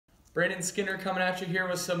Brandon Skinner coming at you here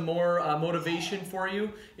with some more motivation for you.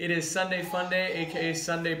 It is Sunday Funday, aka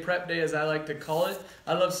Sunday Prep Day as I like to call it.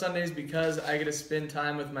 I love Sundays because I get to spend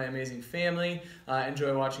time with my amazing family,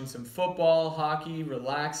 enjoy watching some football, hockey,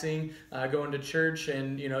 relaxing, going to church,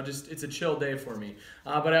 and just it's a chill day for me.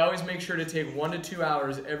 But I always make sure to take 1 to 2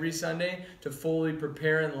 hours every Sunday to fully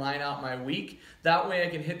prepare and line out my week. That way I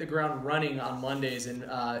can hit the ground running on Mondays and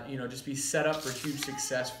just be set up for huge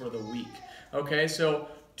success for the week. Okay, so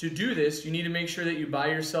to do this, you need to make sure that you buy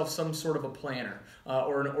yourself some sort of a planner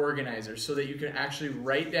or an organizer so that you can actually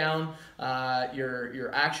write down your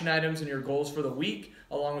action items and your goals for the week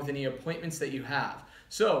along with any appointments that you have.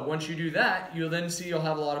 So once you do that, you'll then see you'll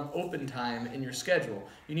have a lot of open time in your schedule.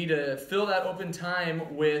 You need to fill that open time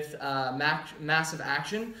with massive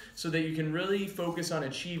action so that you can really focus on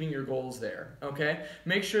achieving your goals there, okay?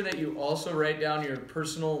 Make sure that you also write down your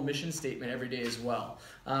personal mission statement every day as well.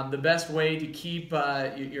 The best way to keep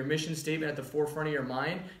your mission statement at the forefront of your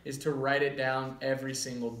mind is to write it down every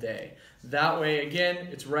single day. That way, again,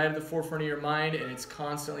 it's right at the forefront of your mind and it's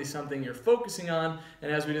constantly something you're focusing on.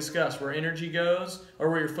 And as we discussed, where energy goes,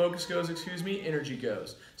 or where your focus goes, energy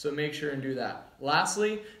goes. So make sure and do that.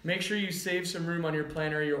 Lastly, make sure you save some room on your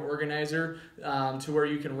planner or your organizer to where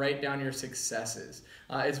you can write down your successes.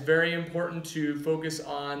 It's very important to focus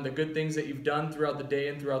on the good things that you've done throughout the day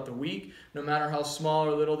and throughout the week, no matter how small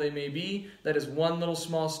or little they may be. That is one little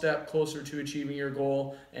small step closer to achieving your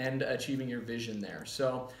goal and achieving your vision there.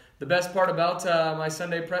 So the best part about my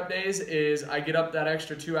Sunday prep days is I get up that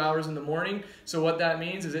extra 2 hours in the morning. So what that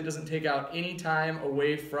means is it doesn't take out any time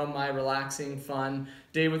away from my relaxing, fun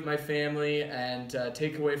day with my family and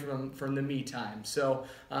take away from the me time. So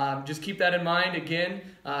just keep that in mind. Again,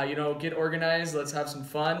 get organized. Let's have some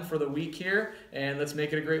fun for the week here and let's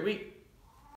make it a great week.